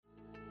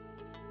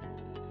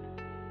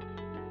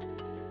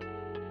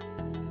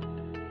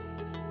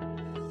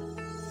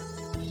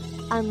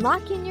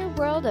Unlocking Your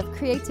World of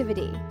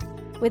Creativity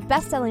with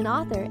best-selling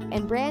author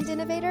and brand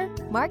innovator,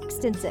 Mark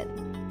Stinson.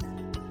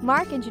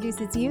 Mark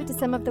introduces you to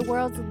some of the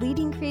world's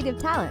leading creative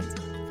talent,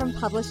 from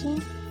publishing,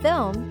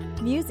 film,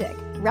 music,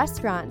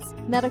 restaurants,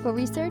 medical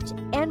research,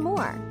 and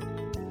more.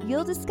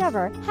 You'll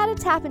discover how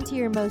to tap into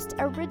your most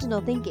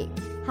original thinking,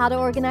 how to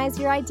organize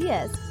your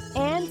ideas,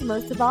 and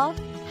most of all,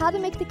 how to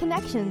make the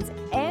connections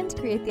and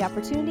create the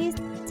opportunities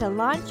to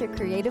launch your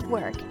creative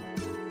work.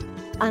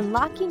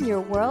 Unlocking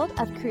Your World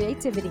of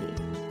Creativity.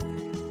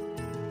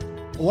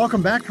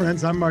 Welcome back,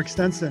 friends. I'm Mark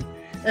Stinson.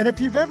 And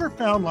if you've ever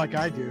found, like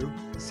I do,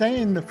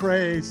 saying the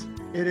phrase,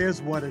 "it is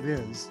what it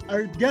is,"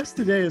 our guest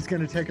today is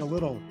going to take a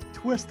little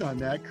twist on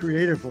that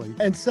creatively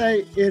and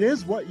say, "it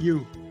is what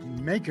you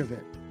make of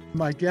it."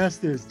 My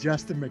guest is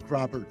Justin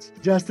McRoberts.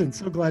 Justin,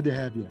 so glad to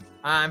have you.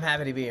 I'm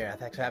happy to be here.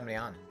 Thanks for having me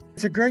on.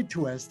 It's a great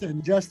twist.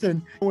 And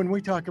Justin, when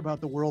we talk about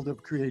the world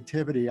of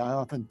creativity, I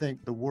often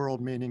think the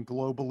world meaning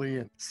globally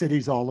and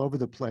cities all over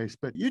the place.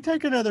 But you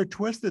take another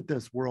twist at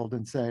this world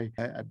and say,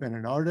 I've been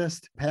an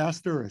artist,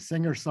 pastor, a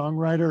singer,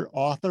 songwriter,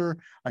 author.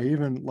 I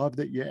even love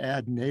that you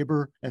add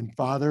neighbor and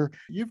father.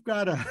 You've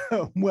got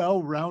a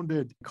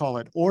well-rounded, call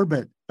it,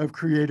 orbit of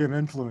creative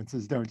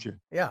influences, don't you?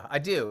 Yeah, I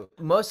do.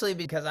 Mostly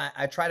because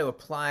I try to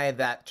apply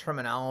that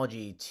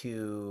terminology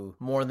to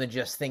more than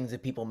just things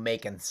that people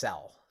make and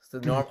sell. So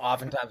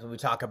oftentimes when we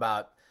talk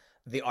about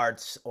the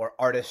arts or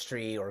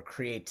artistry or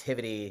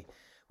creativity,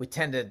 we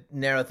tend to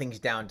narrow things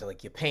down to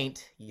like you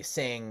paint, you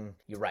sing,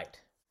 you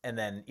write. And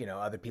then,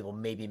 other people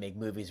maybe make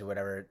movies or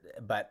whatever.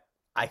 But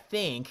I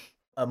think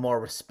a more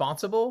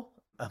responsible,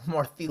 a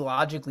more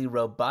theologically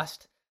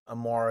robust, a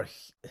more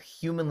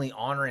humanly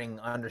honoring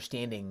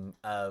understanding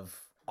of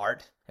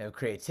art and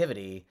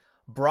creativity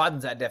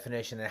broadens that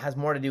definition. It has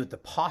more to do with the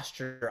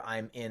posture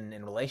I'm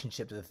in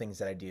relationship to the things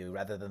that I do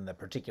rather than the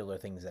particular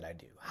things that I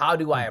do. How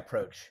do I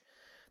approach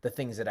the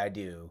things that I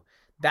do?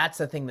 That's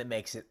the thing that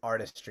makes it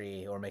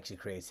artistry or makes it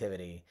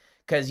creativity.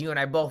 Because you and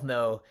I both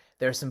know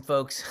there's some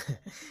folks,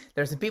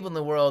 there's some people in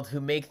the world who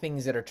make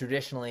things that are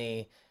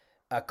traditionally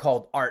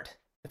called art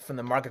from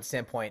the market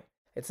standpoint.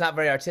 It's not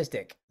very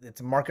artistic.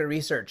 It's market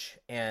research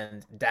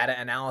and data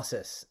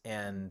analysis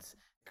and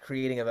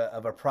creating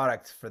of a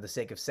product for the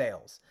sake of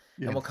sales.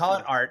 Yes. And we'll call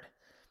it art,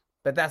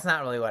 but that's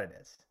not really what it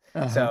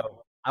is.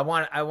 So I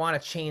want to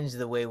change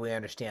the way we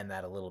understand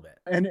that a little bit.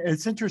 And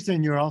it's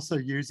interesting, you're also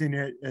using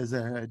it as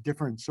a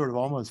different sort of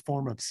almost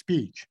form of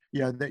speech.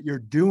 That you're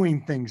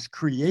doing things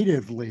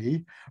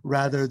creatively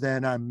rather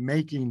than I'm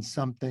making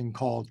something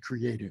called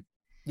creative.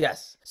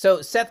 Yes.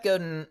 So Seth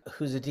Godin,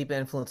 who's a deep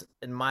influence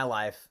in my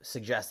life,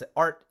 suggests that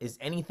art is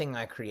anything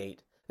I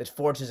create that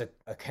forges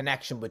a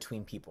connection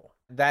between people.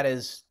 That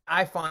is,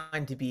 I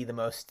find to be the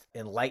most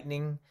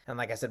enlightening and,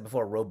 like I said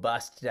before,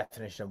 robust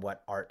definition of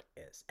what art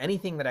is.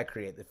 Anything that I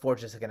create that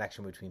forges a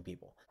connection between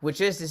people.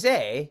 Which is to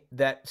say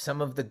that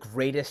some of the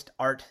greatest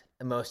art,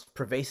 the most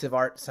pervasive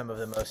art, some of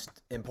the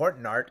most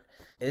important art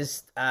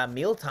is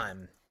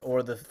mealtime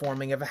or the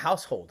forming of a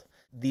household.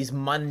 These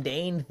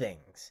mundane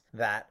things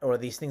or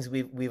these things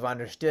we've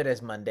understood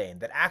as mundane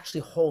that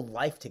actually hold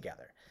life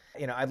together.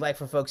 I'd like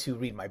for folks who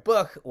read my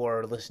book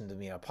or listen to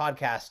me on a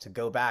podcast to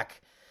go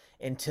back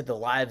into the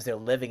lives they're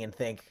living and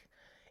think,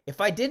 if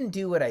I didn't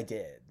do what I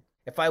did,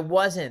 if I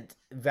wasn't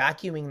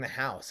vacuuming the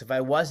house, if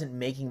I wasn't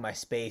making my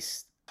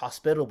space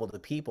hospitable to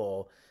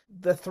people,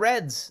 the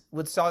threads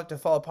would start to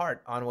fall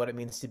apart on what it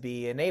means to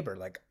be a neighbor.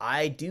 Like,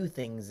 I do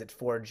things that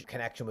forge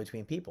connection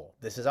between people.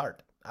 This is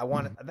art.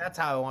 That's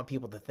how I want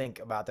people to think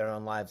about their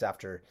own lives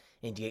after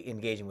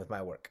engaging with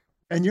my work.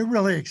 And you're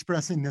really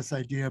expressing this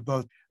idea,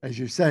 both, as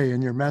you say,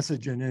 in your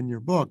message and in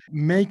your book,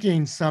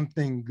 making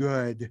something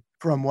good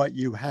from what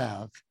you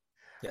have,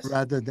 yes,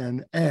 rather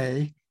than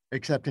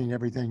accepting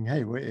everything,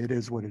 hey, it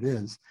is what it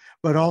is,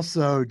 but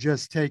also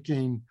just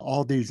taking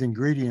all these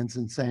ingredients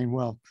and saying,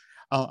 well,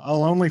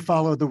 I'll only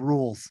follow the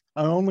rules.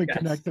 I'll only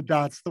connect the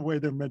dots the way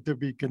they're meant to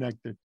be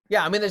connected.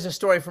 Yeah, there's a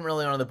story from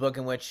early on in the book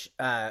in which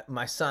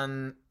my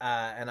son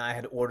and I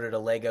had ordered a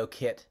Lego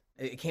kit.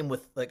 It came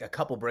with like a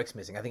couple bricks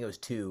missing. I think it was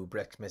 2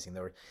 bricks missing.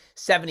 There were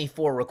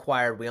 74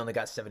 required. We only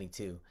got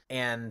 72.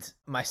 And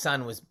my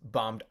son was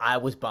bummed. I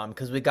was bummed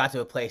because we got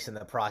to a place in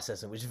the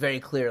process and it was very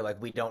clear, like,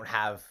 we don't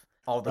have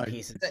all the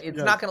pieces. It's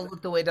not going to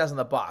look the way it does in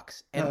the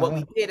box. And what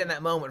we did in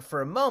that moment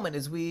for a moment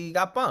is we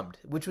got bummed,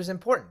 which was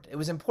important. It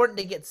was important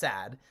to get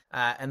sad.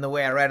 And the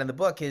way I write in the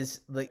book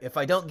is, like, if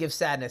I don't give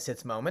sadness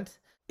its moment,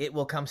 it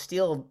will come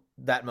steal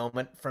that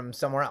moment from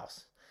somewhere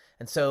else.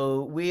 And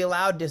so we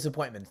allowed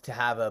disappointment to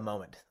have a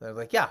moment. They're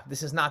like, yeah,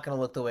 this is not going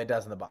to look the way it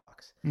does in the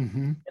box.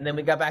 Mm-hmm. And then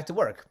we got back to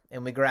work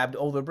and we grabbed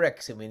older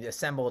bricks and we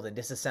assembled and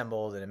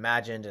disassembled and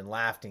imagined and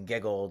laughed and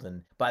giggled.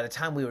 And by the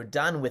time we were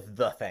done with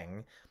the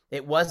thing,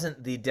 it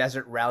wasn't the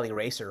Desert Rally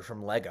Racer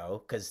from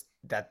Lego, because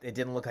it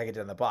didn't look like it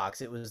did in the box.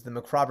 It was the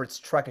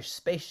McRoberts truckish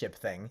spaceship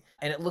thing.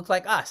 And it looked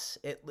like us.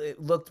 It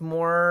looked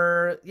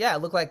more,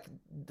 it looked like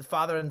the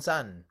father and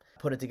son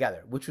put it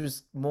together, which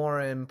was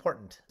more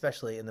important,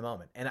 especially in the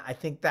moment. And I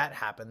think that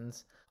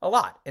happens a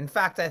lot. In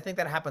fact, I think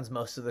that happens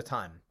most of the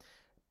time.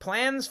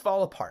 Plans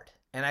fall apart.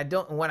 And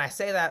when I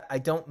say that, I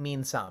don't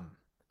mean some,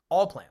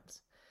 all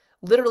plans,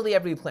 literally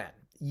every plan.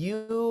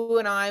 You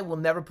and I will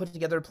never put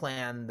together a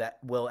plan that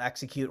will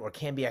execute or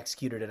can be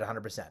executed at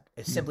 100%.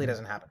 It simply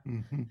doesn't happen.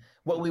 Mm-hmm.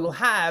 What we will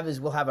have is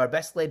we'll have our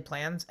best laid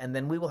plans, and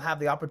then we will have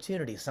the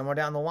opportunity somewhere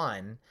down the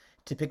line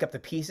to pick up the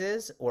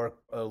pieces or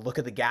look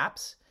at the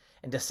gaps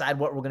and decide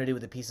what we're going to do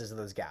with the pieces of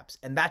those gaps.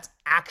 And that's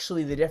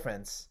actually the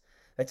difference.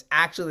 That's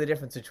actually the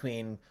difference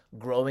between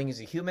growing as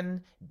a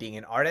human, being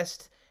an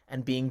artist,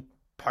 and being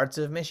parts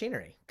of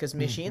machinery. Because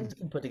machines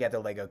can put together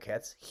Lego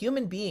kits.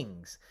 Human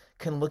beings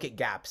can look at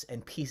gaps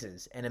and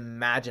pieces and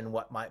imagine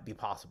what might be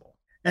possible.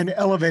 And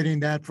elevating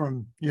that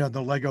from,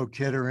 the Lego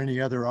kit or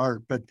any other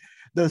art. But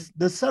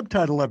the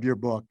subtitle of your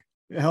book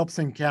helps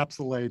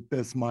encapsulate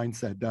this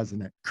mindset,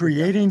 doesn't it?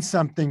 Creating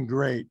something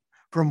great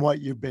from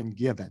what you've been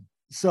given.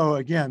 So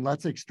again,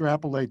 let's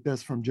extrapolate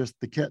this from just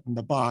the kit in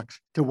the box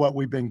to what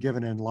we've been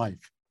given in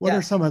life. What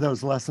are some of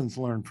those lessons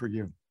learned for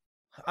you?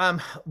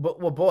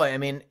 Well, boy, I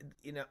mean,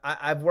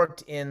 I've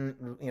worked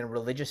in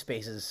religious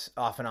spaces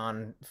off and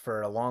on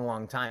for a long,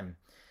 long time.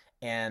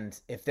 And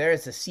if there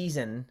is a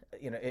season,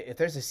 if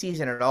there's a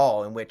season at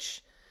all in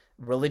which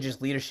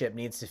religious leadership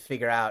needs to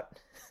figure out,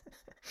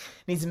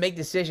 needs to make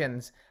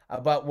decisions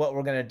about what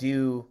we're going to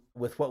do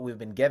with what we've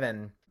been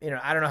given.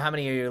 I don't know how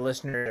many of your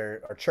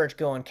listeners are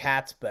church-going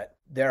cats, but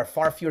there are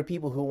far fewer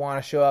people who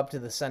want to show up to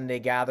the Sunday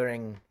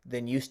gathering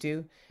than used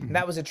to. Mm-hmm. And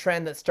that was a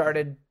trend that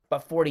started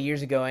about 40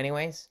 years ago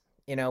anyways,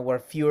 where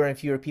fewer and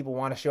fewer people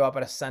want to show up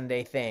at a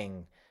Sunday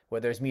thing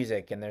where there's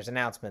music and there's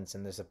announcements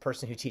and there's a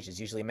person who teaches,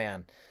 usually a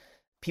man.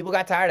 People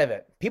got tired of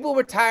it. People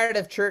were tired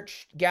of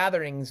church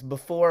gatherings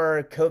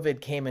before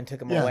COVID came and took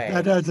them away.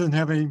 That doesn't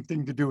have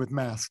anything to do with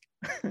masks.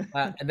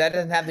 And that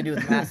doesn't have to do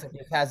with masks.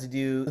 It has to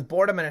do with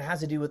boredom, and it has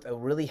to do with a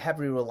really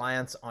heavy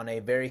reliance on a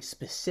very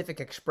specific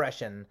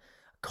expression,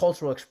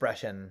 cultural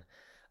expression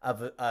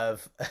of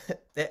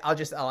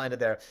I'll end it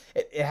there.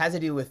 It has to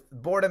do with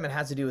boredom. It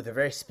has to do with a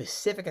very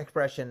specific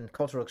expression,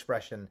 cultural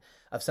expression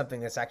of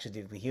something that's actually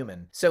deeply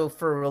human. So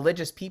for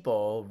religious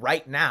people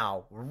right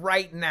now,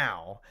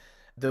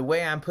 the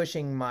way I'm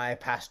pushing my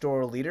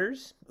pastoral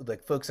leaders,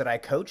 like folks that I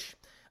coach,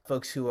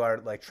 folks who are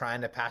like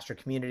trying to pastor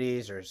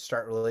communities or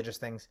start religious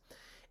things,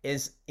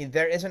 is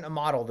there isn't a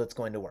model that's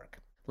going to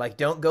work. Like,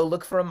 don't go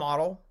look for a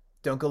model.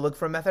 Don't go look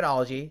for a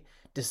methodology.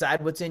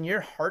 Decide what's in your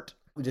heart.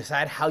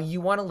 Decide how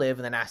you want to live,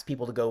 and then ask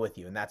people to go with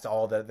you. And that's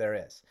all that there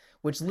is,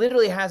 which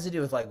literally has to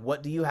do with like,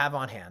 what do you have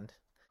on hand?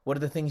 What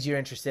are the things you're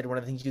interested in? What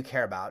are the things you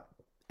care about?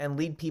 And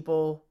lead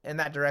people in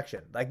that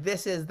direction. Like,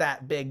 this is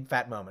that big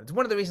fat moment. It's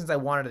one of the reasons I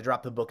wanted to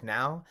drop the book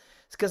now.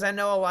 It's because I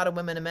know a lot of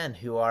women and men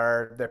who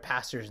are their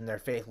pastors and their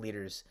faith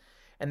leaders,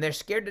 and they're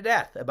scared to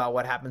death about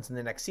what happens in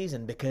the next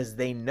season because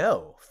they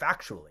know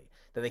factually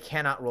that they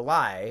cannot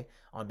rely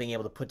on being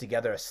able to put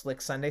together a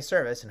slick Sunday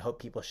service and hope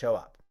people show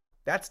up.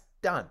 That's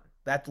done.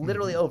 That's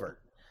literally over.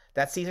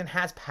 That season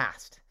has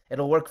passed.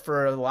 It'll work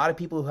for a lot of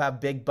people who have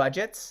big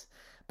budgets.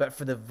 But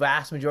for the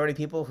vast majority of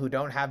people who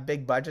don't have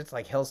big budgets,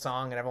 like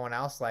Hillsong and everyone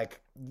else, like,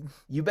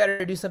 you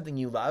better do something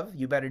you love.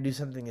 You better do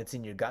something that's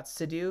in your guts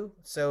to do.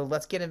 So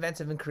let's get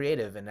inventive and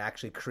creative and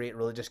actually create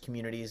religious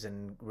communities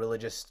and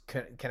religious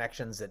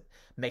connections that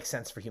make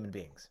sense for human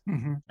beings.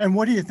 Mm-hmm. And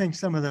what do you think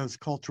some of those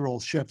cultural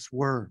shifts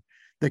were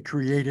that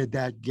created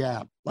that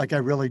gap? Like, I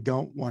really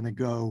don't want to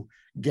go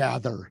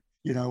gather,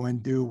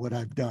 and do what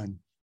I've done.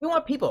 We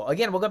want people.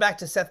 Again, we'll go back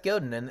to Seth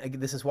Godin, and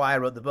this is why I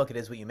wrote the book, It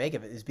Is What You Make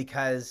of It, is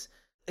because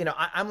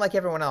I'm like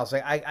everyone else.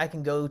 I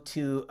can go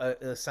to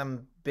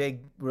some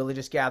big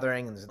religious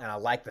gathering and I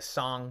like the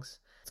songs.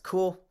 It's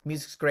cool.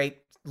 Music's great.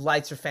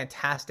 Lights are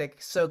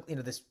fantastic. So,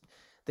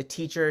 the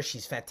teacher,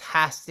 she's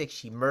fantastic.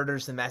 She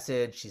murders the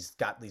message. She's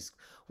got these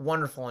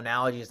wonderful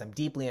analogies. I'm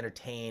deeply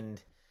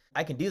entertained.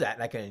 I can do that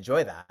and I can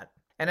enjoy that.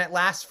 And it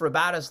lasts for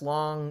about as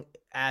long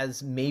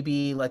as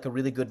maybe like a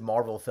really good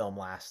Marvel film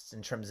lasts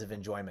in terms of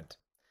enjoyment.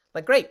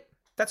 Like, great.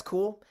 That's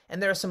cool.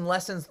 And there are some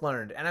lessons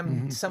learned, and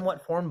I'm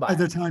somewhat formed by it. By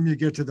the time you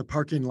get to the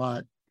parking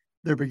lot,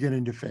 they're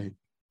beginning to fade.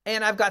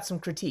 And I've got some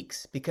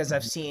critiques because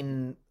I've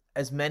seen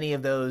as many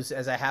of those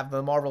as I have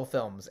the Marvel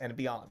films and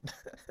beyond,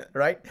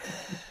 right?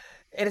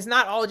 And it's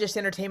not all just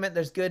entertainment.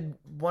 There's good,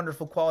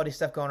 wonderful quality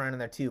stuff going on in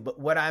there too. But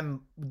what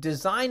I'm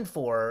designed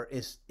for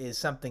is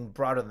something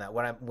broader than that.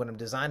 What I'm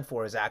designed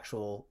for is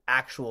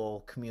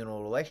actual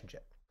communal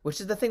relationship, which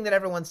is the thing that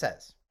everyone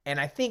says. And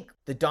I think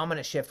the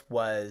dominant shift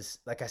was,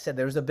 like I said,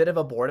 there was a bit of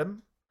a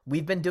boredom.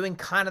 We've been doing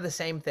kind of the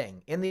same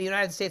thing in the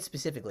United States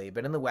specifically,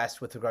 but in the West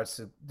with regards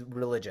to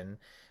religion,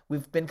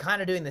 we've been kind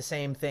of doing the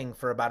same thing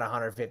for about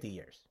 150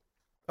 years.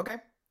 Okay.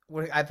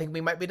 I think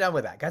we might be done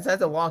with that because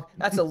that's a long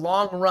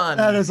run.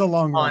 That is a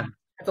long run.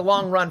 It's a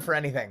long run for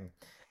anything.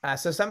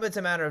 So some of it's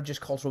a matter of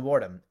just cultural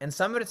boredom, and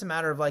some of it's a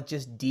matter of like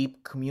just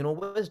deep communal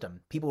wisdom.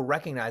 People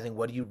recognizing,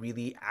 what do you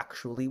really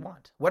actually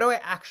want? What do I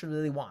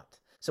actually want?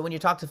 So when you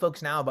talk to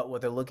folks now about what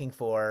they're looking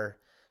for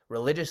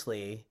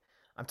religiously,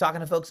 I'm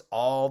talking to folks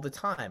all the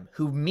time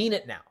who mean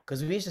it now,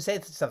 because we used to say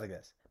stuff like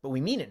this, but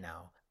we mean it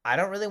now. I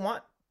don't really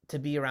want to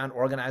be around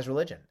organized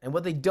religion. And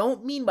what they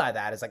don't mean by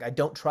that is like, I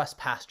don't trust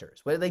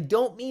pastors. What they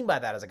don't mean by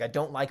that is like, I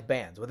don't like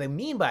bands. What they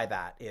mean by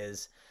that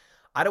is,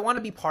 I don't want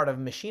to be part of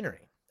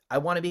machinery. I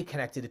want to be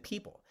connected to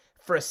people.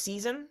 For a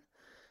season,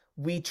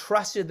 we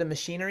trusted the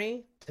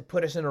machinery to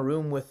put us in a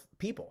room with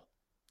people.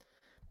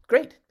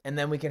 Great. And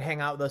then we can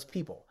hang out with those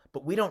people.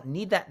 But we don't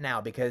need that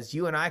now, because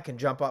you and I can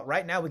jump up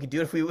right now. We could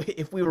do it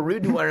if we were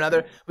rude to one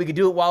another. We could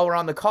do it while we're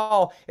on the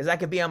call. Is I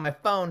could be on my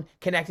phone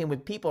connecting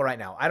with people right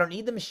now. I don't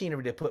need the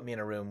machinery to put me in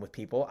a room with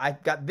people.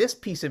 I've got this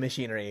piece of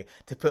machinery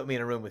to put me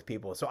in a room with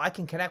people. So I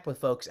can connect with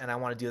folks, and I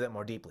want to do that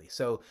more deeply.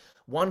 So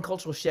one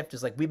cultural shift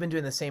is like, we've been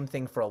doing the same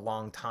thing for a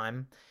long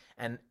time,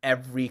 and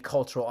every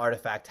cultural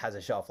artifact has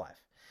a shelf life.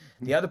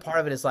 The other part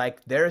of it is like,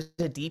 there's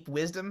a deep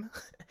wisdom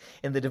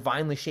in the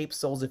divinely shaped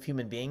souls of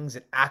human beings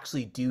that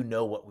actually do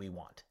know what we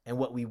want. And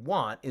what we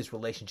want is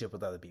relationship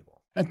with other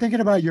people. And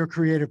thinking about your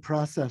creative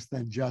process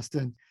then,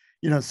 Justin,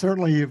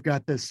 certainly you've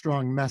got this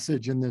strong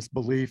message and this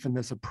belief and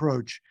this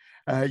approach.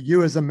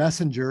 You as a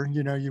messenger,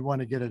 you want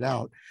to get it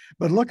out.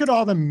 But look at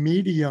all the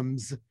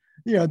mediums,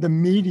 the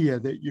media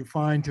that you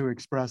find to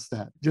express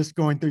that. Just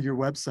going through your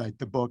website,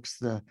 the books,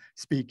 the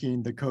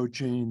speaking, the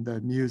coaching,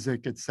 the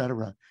music,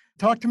 etc.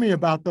 Talk to me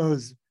about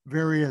those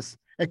various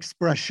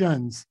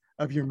expressions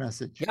of your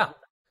message. Yeah.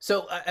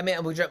 So, I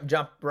mean, we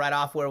jump right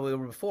off where we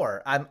were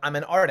before. I'm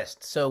an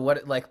artist. So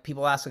what, like,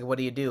 people ask, like, what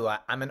do you do?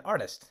 I'm an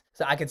artist.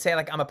 So I could say,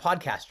 like, I'm a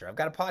podcaster. I've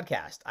got a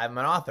podcast. I'm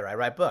an author. I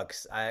write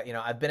books.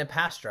 I've been a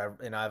pastor.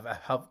 I've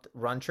helped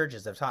run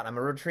churches. I've taught. I'm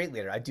a retreat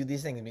leader. I do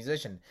these things, a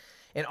musician.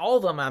 In all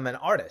of them, I'm an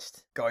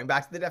artist. Going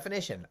back to the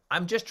definition,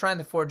 I'm just trying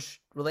to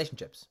forge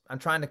relationships. I'm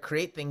trying to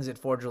create things that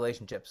forge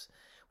relationships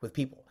with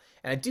people.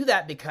 And I do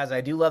that because I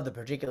do love the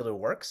particular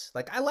works.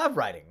 Like, I love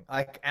writing,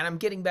 and I'm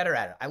getting better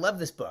at it. I love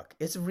this book.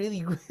 It's a really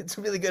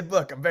good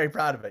book. I'm very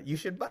proud of it. You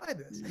should buy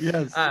this.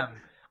 Yes.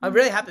 I'm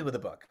really happy with the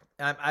book.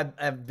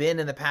 I've been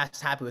in the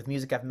past happy with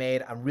music I've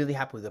made. I'm really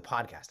happy with the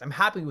podcast. I'm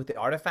happy with the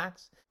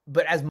artifacts.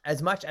 But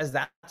as much as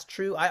that's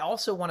true, I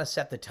also want to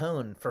set the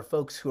tone for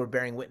folks who are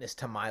bearing witness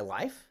to my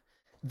life,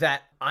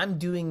 that I'm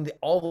doing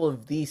all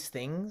of these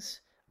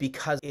things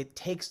because it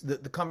takes the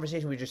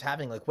conversation we were just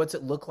having, like, what's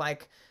it look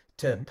like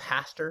to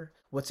pastor?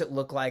 What's it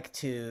look like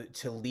to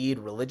lead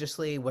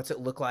religiously? What's it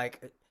look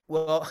like?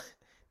 Well,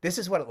 this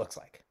is what it looks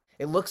like.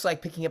 It looks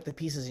like picking up the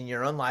pieces in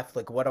your own life.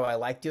 Like, what do I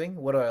like doing?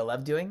 What do I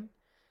love doing?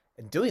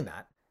 And doing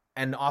that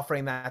and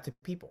offering that to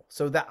people,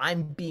 so that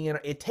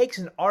it takes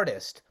an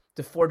artist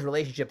to forge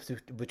relationships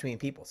between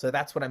people. So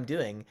that's what I'm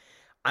doing.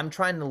 I'm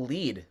trying to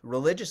lead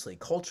religiously,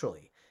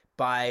 culturally,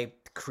 by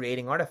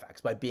creating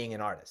artifacts, by being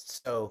an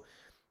artist. So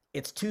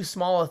it's too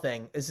small a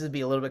thing. This would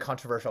be a little bit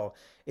controversial.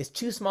 It's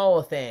too small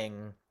a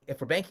thing, if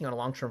we're banking on a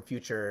long-term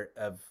future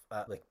of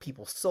like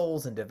people's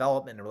souls and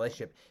development and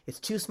relationship, it's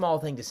too small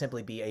a thing to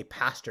simply be a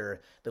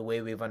pastor the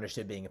way we've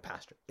understood being a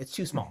pastor. It's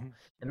too small.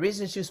 And the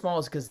reason it's too small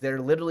is because there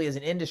literally is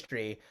an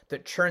industry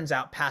that churns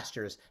out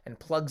pastors and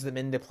plugs them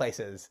into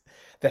places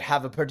that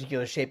have a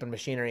particular shape and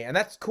machinery. And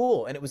that's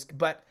cool.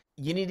 But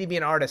you need to be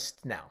an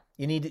artist now.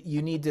 You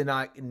need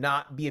to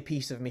not be a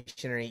piece of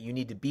machinery. You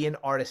need to be an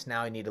artist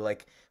now. You need to,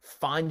 like,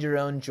 find your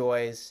own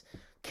joys,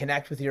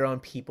 connect with your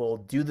own people,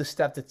 do the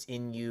stuff that's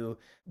in you,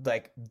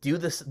 like, do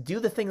the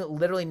thing that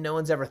literally no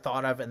one's ever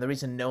thought of. And the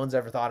reason no one's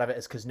ever thought of it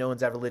is because no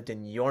one's ever lived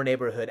in your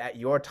neighborhood at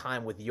your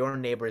time with your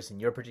neighbors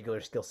and your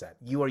particular skill set.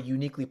 You are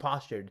uniquely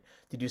postured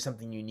to do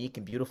something unique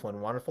and beautiful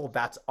and wonderful.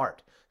 That's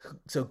art.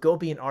 So go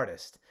be an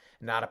artist,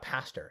 not a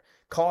pastor.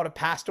 Call it a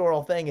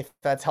pastoral thing if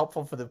that's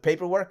helpful for the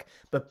paperwork,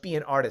 but be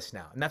an artist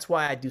now. And that's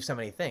why I do so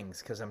many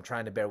things, because I'm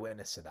trying to bear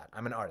witness to that.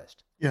 I'm an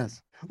artist.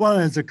 Yes. Well,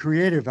 as a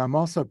creative, I'm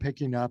also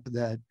picking up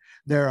that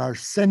there are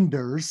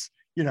senders,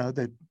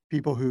 that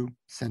people who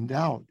send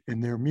out in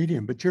their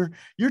medium, but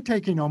you're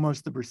taking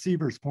almost the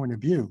receiver's point of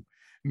view.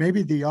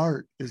 Maybe the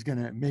art is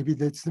maybe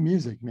that's the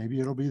music, maybe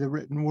it'll be the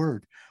written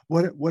word,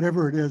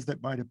 whatever it is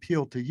that might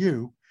appeal to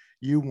you,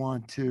 you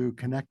want to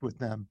connect with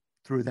them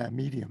through that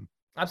medium.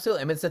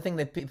 Absolutely. I mean, it's the thing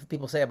that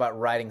people say about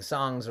writing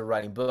songs or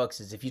writing books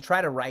is if you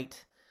try to write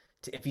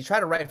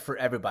for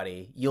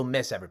everybody, you'll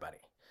miss everybody.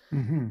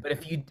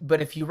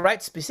 But if you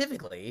write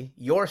specifically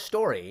your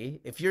story,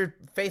 if you're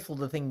faithful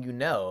to the thing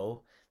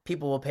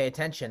people will pay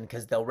attention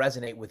because they'll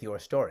resonate with your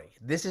story.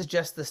 This is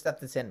just the stuff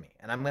that's in me,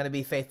 and I'm going to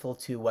be faithful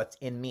to what's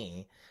in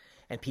me,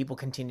 and people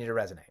continue to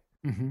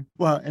resonate.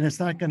 Well, and it's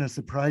not going to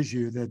surprise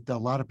you that a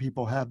lot of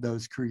people have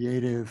those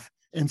creative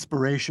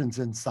inspirations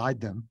inside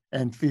them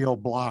and feel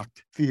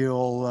blocked,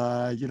 feel,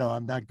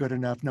 I'm not good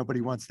enough.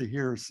 Nobody wants to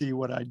hear or see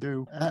what I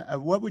do.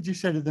 What would you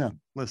say to them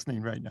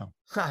listening right now?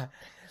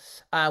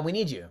 We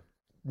need you.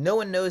 No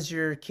one knows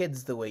your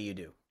kids the way you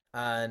do.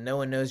 No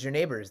one knows your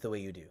neighbors the way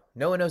you do.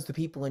 No one knows the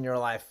people in your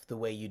life the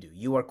way you do.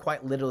 You are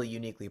quite literally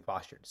uniquely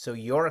postured. So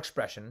your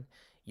expression,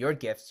 your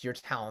gifts, your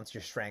talents,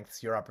 your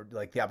strengths,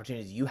 the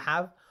opportunities you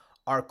have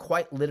are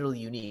quite literally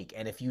unique.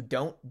 And if you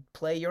don't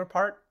play your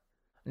part,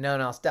 no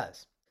one else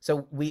does.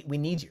 So we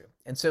need you.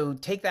 And so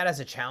take that as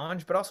a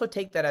challenge, but also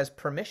take that as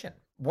permission.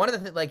 one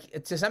of the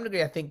like, to some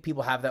degree, I think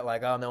people have that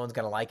like, oh, no one's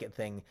gonna like it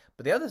thing.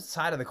 But the other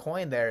side of the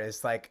coin there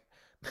is like,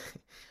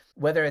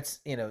 whether it's,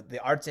 you know, the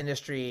arts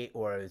industry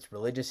or it's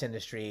religious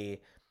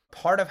industry,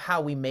 part of how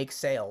we make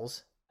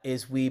sales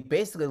is we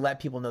basically let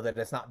people know that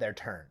it's not their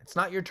turn. It's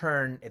not your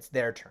turn, it's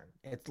their turn.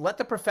 It's let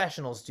the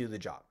professionals do the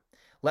job.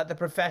 Let the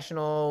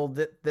professional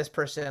this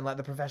person, let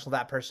the professional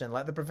that person,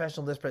 let the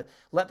professional this person,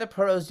 let the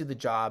pros do the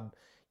job.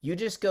 You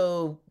just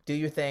go do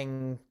your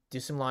thing, do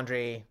some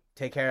laundry,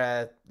 take care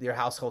of your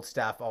household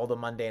stuff, all the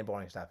mundane,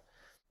 boring stuff.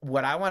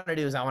 What I want to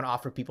do is I want to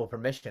offer people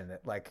permission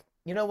that, like,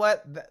 you know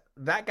what,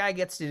 that guy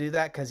gets to do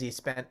that because he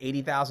spent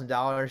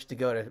 $80,000 to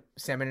go to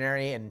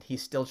seminary and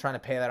he's still trying to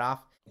pay that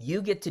off.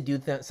 You get to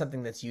do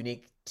something that's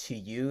unique to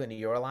you and to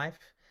your life.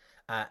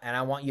 And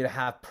I want you to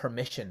have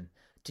permission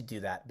to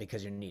do that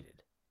because you're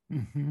needed.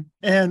 Mm-hmm.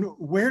 And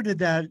where did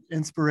that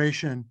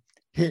inspiration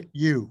hit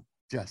you,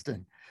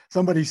 Justin?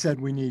 Somebody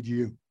said we need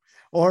you.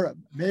 Or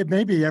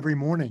maybe every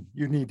morning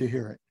you need to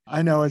hear it.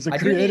 I know as a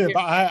creative,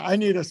 I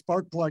need a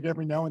spark plug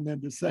every now and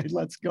then to say,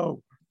 let's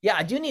go. Yeah,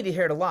 I do need to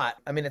hear it a lot.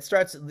 I mean, it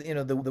starts, you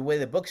know, the way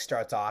the book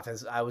starts off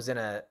is I was in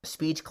a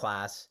speech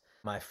class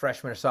my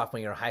freshman or sophomore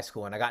year of high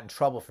school, and I got in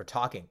trouble for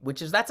talking,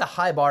 that's a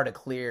high bar to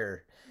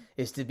clear,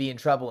 is to be in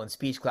trouble in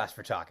speech class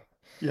for talking.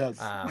 Yes.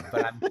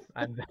 But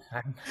I'm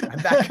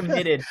that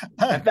committed.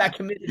 I'm that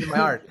committed to my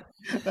art.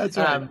 That's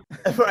right.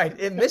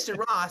 Right. And Mr.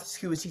 Ross,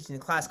 who was teaching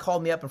the class,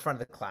 called me up in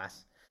front of the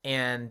class,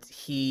 and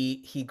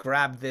he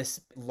grabbed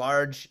this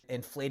large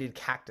inflated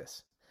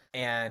cactus,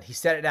 and he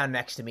set it down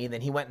next to me. And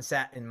then he went and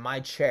sat in my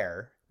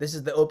chair. This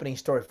is the opening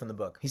story from the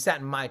book. He sat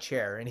in my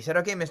chair and he said,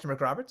 "Okay, Mr.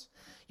 McRoberts,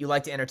 you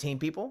like to entertain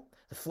people?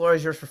 The floor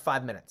is yours for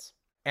 5 minutes."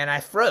 And I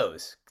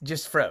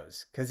just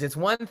froze, because it's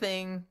one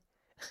thing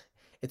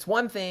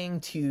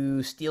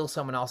to steal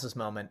someone else's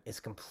moment. It's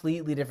a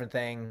completely different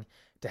thing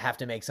to have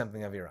to make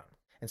something of your own.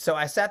 And so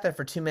I sat there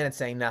for 2 minutes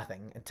saying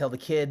nothing until the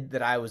kid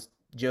that I was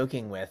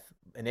joking with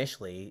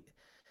initially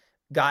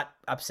got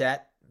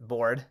upset,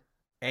 bored,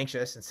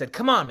 anxious, and said,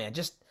 "Come on, man,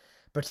 just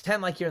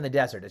pretend like you're in the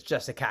desert. It's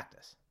just a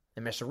cactus."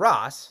 And Mr.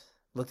 Ross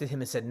looked at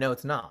him and said, "No,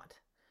 it's not."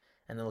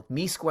 And then looked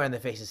me square in the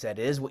face and said,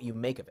 "It is what you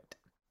make of it."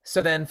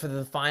 So then for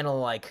the final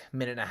like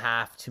minute and a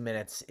half, 2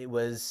 minutes, it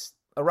was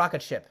a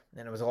rocket ship,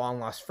 and it was a long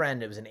lost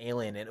friend. It was an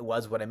alien, and it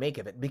was what I make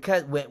of it,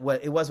 because it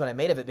was what I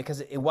made of it,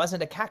 because it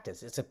wasn't a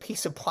cactus. It's a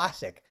piece of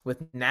plastic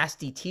with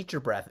nasty teacher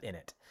breath in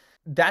it.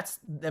 That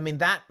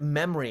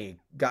memory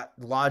got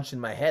lodged in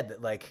my head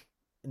that like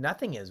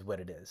nothing is what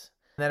it is.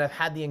 And that I've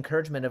had the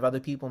encouragement of other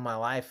people in my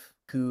life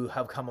who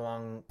have come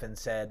along and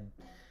said,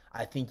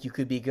 "I think you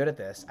could be good at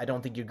this. I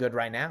don't think you're good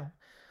right now."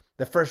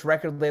 The first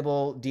record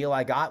label deal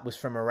I got was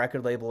from a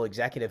record label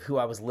executive who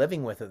I was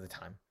living with at the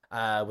time,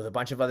 with a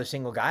bunch of other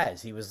single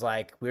guys. He was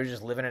like, we were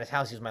just living in his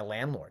house. He was my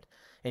landlord.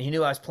 And he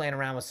knew I was playing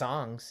around with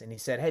songs. And he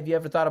said, "Hey, have you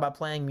ever thought about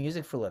playing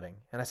music for a living?"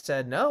 And I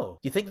said, "No."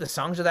 "Do you think the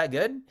songs are that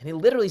good?" And he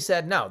literally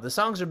said, "No, the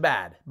songs are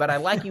bad, but I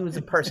like you as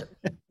a person."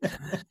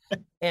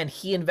 And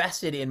he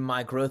invested in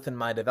my growth and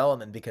my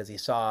development because he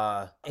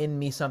saw in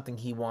me something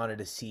he wanted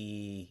to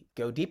see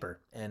go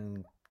deeper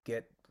and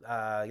get,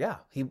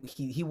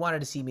 he wanted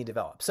to see me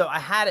develop. So I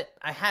had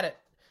it.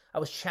 I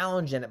was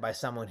challenged in it by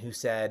someone who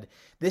said,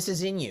 "This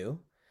is in you.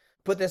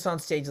 Put this on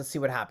stage. Let's see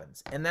what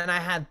happens." And then I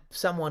had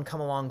someone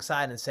come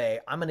alongside and say,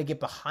 "I'm going to get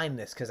behind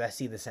this because I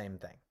see the same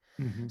thing."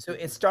 Mm-hmm. So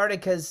it started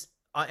because,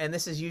 and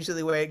this is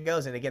usually the way it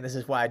goes, and again, this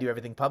is why I do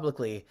everything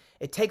publicly,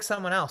 it takes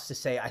someone else to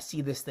say, "I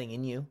see this thing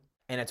in you,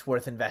 and it's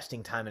worth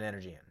investing time and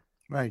energy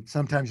in." Right.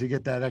 Sometimes you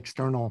get that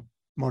external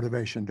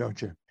motivation, don't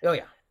you? Oh,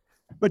 yeah.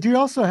 But do you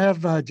also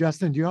have,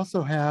 Justin,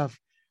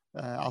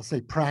 I'll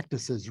say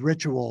practices,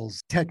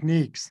 rituals,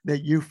 techniques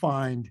that you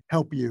find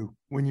help you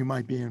when you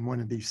might be in one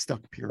of these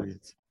stuck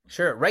periods?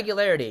 Sure.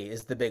 Regularity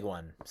is the big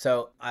one.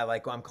 So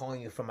I'm calling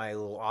you from my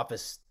little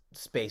office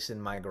space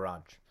in my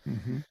garage.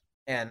 Mm-hmm.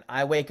 And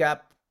I wake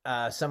up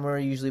somewhere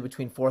usually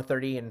between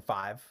 4:30 and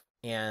 5.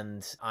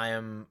 And I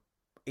am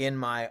in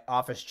my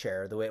office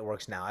chair the way it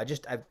works now. I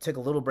took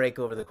a little break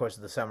over the course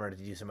of the summer to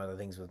do some other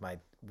things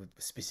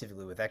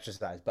specifically with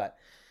exercise. But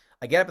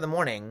I get up in the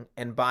morning,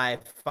 and by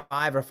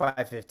 5 or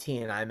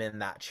 5:15, I'm in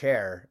that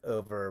chair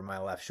over my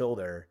left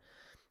shoulder,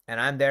 and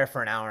I'm there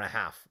for an hour and a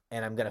half,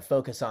 and I'm going to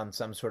focus on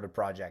some sort of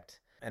project.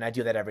 And I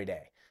do that every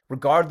day,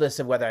 regardless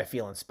of whether I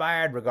feel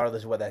inspired,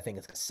 regardless of whether I think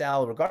it's going to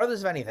sell,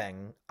 regardless of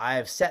anything. I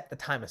have set the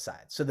time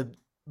aside. So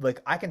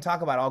I can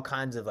talk about all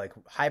kinds of like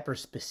hyper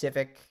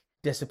specific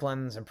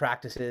disciplines and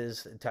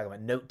practices, and talk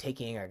about note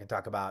taking. I can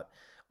talk about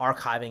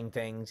archiving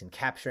things and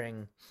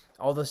capturing.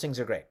 All those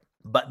things are great.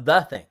 But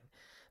the thing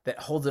that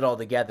holds it all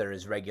together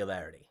is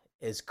regularity,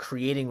 is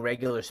creating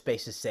regular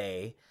space to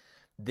say,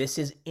 this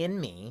is in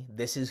me,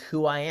 this is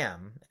who I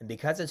am, and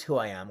because it's who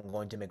I am, I'm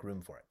going to make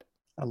room for it.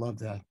 I love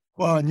that.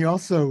 Well, and you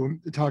also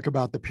talk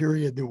about the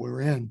period that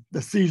we're in,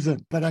 the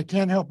season, but I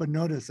can't help but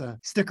notice a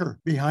sticker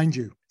behind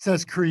you. It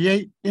says,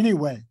 "Create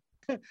anyway."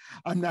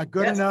 I'm not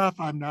good enough,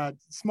 I'm not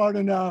smart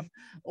enough,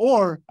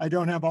 or I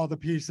don't have all the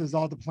pieces,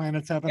 all the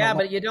planets haven't. Yeah,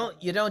 but you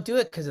don't do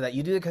it because of that.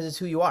 You do it because it's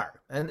who you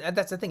are. And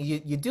that's the thing.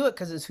 You do it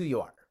because it's who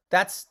you are.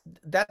 That's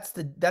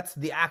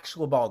the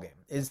actual ballgame.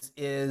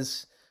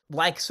 Is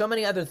like so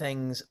many other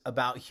things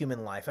about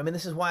human life. I mean,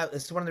 this is one of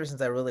the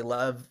reasons I really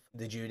love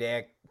the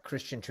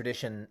Judeo-Christian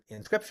tradition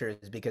in Scripture,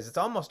 is because it's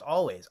almost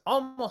always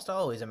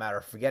a matter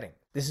of forgetting.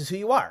 This is who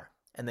you are,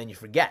 and then you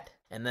forget,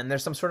 and then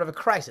there's some sort of a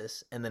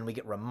crisis, and then we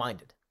get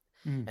reminded,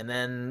 and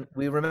then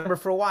we remember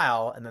for a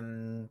while, and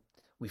then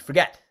we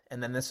forget,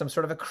 and then there's some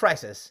sort of a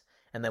crisis,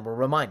 and then we're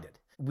reminded.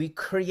 We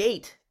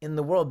create in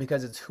the world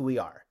because it's who we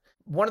are.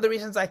 One of the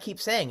reasons I keep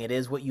saying it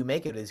is what you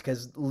make it is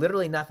because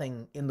literally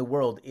nothing in the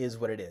world is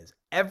what it is.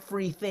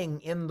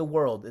 Everything in the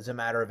world is a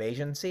matter of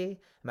agency,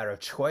 a matter of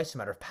choice, a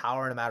matter of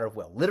power, and a matter of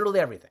will. Literally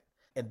everything.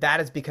 And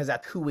that is because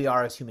that's who we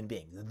are as human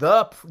beings.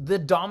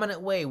 The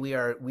dominant way we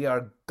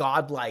are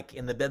godlike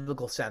in the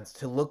biblical sense,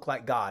 to look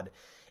like God,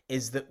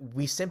 is that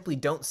we simply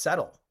don't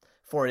settle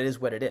for it is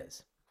what it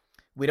is.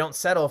 We don't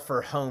settle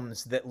for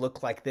homes that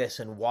look like this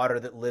and water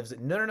that lives.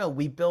 No.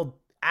 We build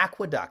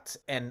aqueducts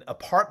and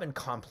apartment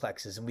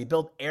complexes, and we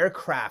build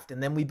aircraft,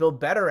 and then we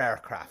build better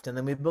aircraft, and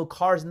then we build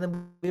cars, and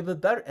then we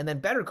build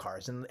better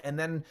cars, and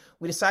then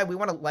we decide we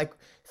want to like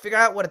figure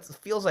out what it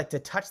feels like to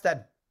touch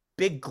that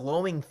big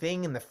glowing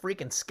thing in the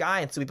freaking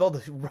sky, and so we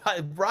build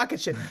a rocket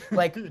ship.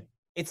 Like,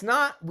 it's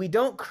not, we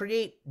don't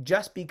create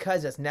just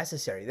because it's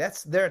necessary.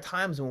 There are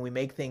times when we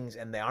make things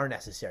and they are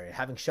necessary,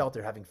 having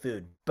shelter, having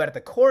food. But at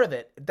the core of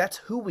it, that's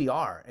who we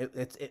are.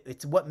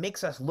 It's what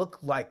makes us look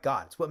like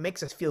God. It's what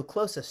makes us feel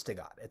closest to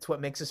God. It's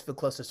what makes us feel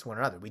closest to one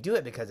another. We do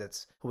it because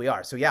it's who we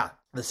are. So yeah,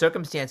 the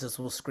circumstances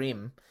will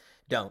scream,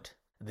 don't.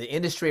 The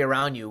industry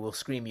around you will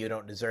scream you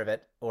don't deserve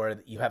it,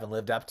 or you haven't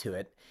lived up to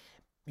it.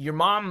 Your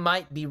mom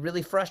might be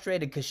really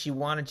frustrated because she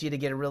wanted you to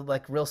get a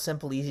real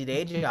simple, easy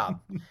day job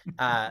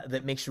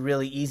that makes you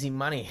really easy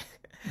money.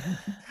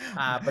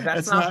 But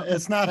that's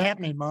it's not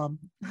happening, Mom.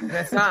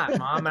 That's not,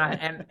 Mom.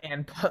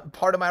 And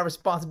part of my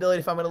responsibility,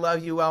 if I'm going to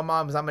love you well,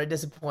 Mom, is I'm going to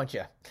disappoint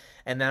you,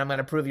 and then I'm going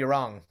to prove you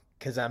wrong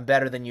because I'm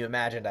better than you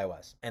imagined I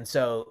was. And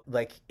so,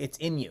 like, it's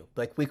in you.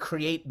 Like, we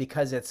create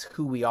because it's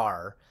who we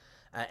are,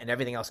 and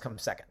everything else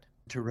comes second.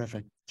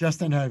 Terrific.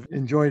 Justin, I've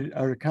enjoyed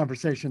our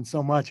conversation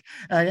so much.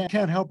 I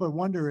can't help but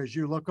wonder, as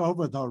you look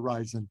over the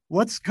horizon,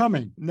 what's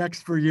coming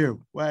next for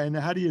you? And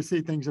how do you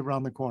see things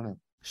around the corner?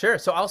 Sure.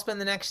 So I'll spend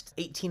the next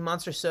 18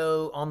 months or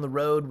so on the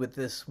road with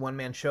this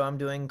one-man show I'm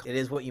doing. It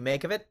is what you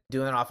make of it.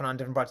 Doing it off and on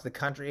different parts of the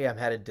country. I'm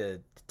headed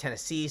to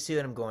Tennessee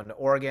soon. I'm going to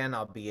Oregon.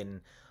 I'll be in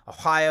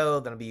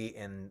Ohio, then I'll be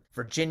in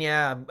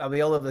Virginia. I'll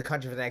be all over the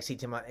country for the next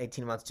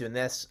 18 months doing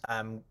this.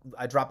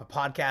 I drop a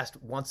podcast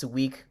once a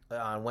week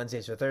on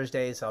Wednesdays or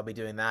Thursdays, so I'll be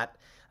doing that.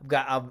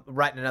 I'm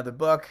writing another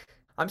book.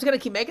 I'm just going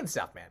to keep making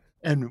stuff, man.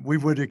 And we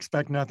would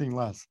expect nothing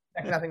less.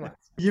 Nothing less.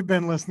 You've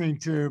been listening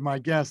to my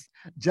guest,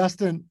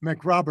 Justin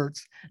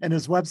McRoberts, and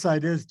his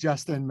website is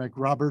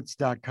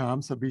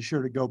justinmcroberts.com. So be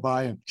sure to go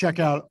by and check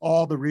out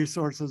all the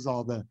resources,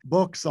 all the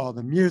books, all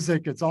the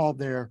music. It's all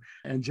there.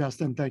 And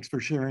Justin, thanks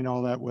for sharing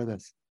all that with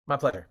us. My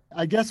pleasure.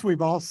 I guess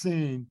we've all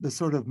seen the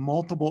sort of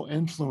multiple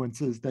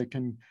influences that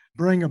can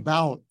bring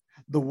about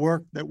the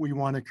work that we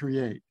want to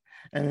create.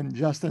 And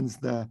Justin's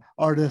the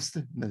artist,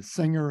 and the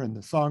singer, and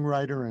the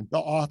songwriter, and the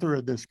author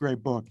of this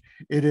great book,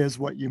 It Is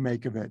What You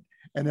Make of It.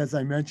 And as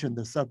I mentioned,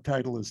 the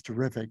subtitle is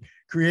terrific,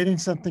 Creating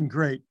Something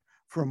Great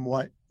from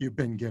What You've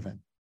Been Given.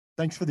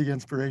 Thanks for the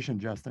inspiration,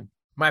 Justin.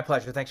 My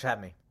pleasure. Thanks for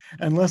having me.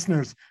 And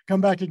listeners,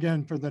 come back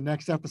again for the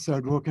next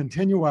episode. We'll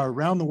continue our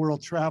Around the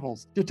World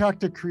travels to talk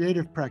to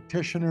creative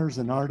practitioners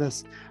and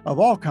artists of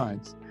all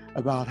kinds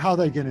about how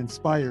they get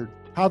inspired,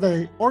 how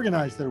they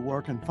organize their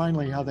work, and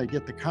finally, how they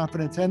get the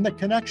confidence and the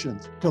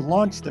connections to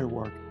launch their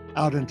work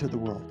out into the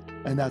world.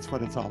 And that's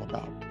what it's all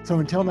about. So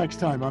until next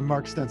time, I'm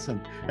Mark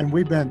Stinson, and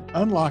we've been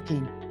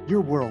unlocking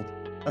your world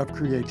of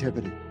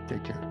creativity.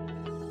 Take care.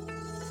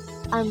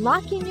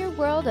 Unlocking Your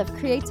World of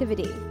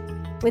Creativity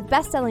with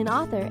best-selling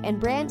author and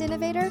brand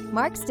innovator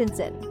Mark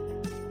Stinson.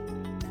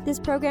 This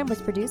program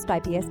was produced by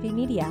BSB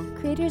Media,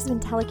 creators of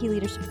IntelliKey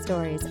Leadership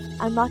Stories,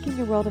 Unlocking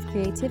Your World of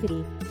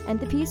Creativity, and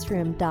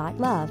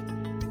thepeaceroom.love.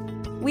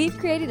 We've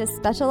created a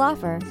special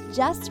offer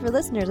just for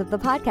listeners of the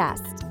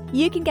podcast.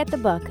 You can get the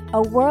book,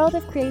 A World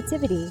of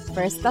Creativity,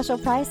 for a special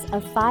price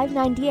of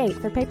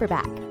 $5.98 for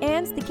paperback,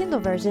 and the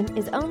Kindle version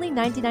is only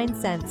 99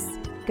 cents.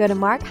 Go to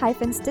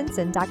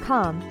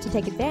mark-stinson.com to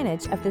take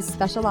advantage of this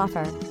special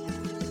offer.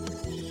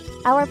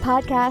 Our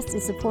podcast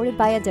is supported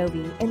by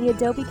Adobe and the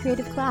Adobe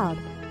Creative Cloud,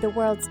 the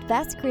world's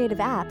best creative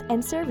app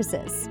and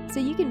services, so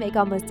you can make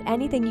almost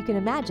anything you can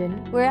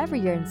imagine wherever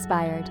you're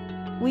inspired.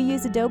 We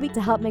use Adobe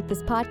to help make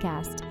this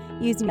podcast,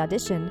 using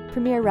Audition,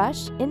 Premiere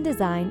Rush,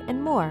 InDesign,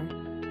 and more.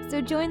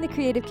 So join the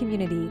creative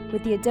community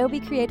with the Adobe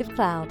Creative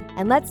Cloud,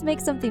 and let's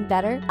make something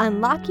better,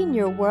 unlocking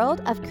your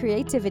world of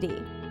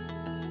creativity.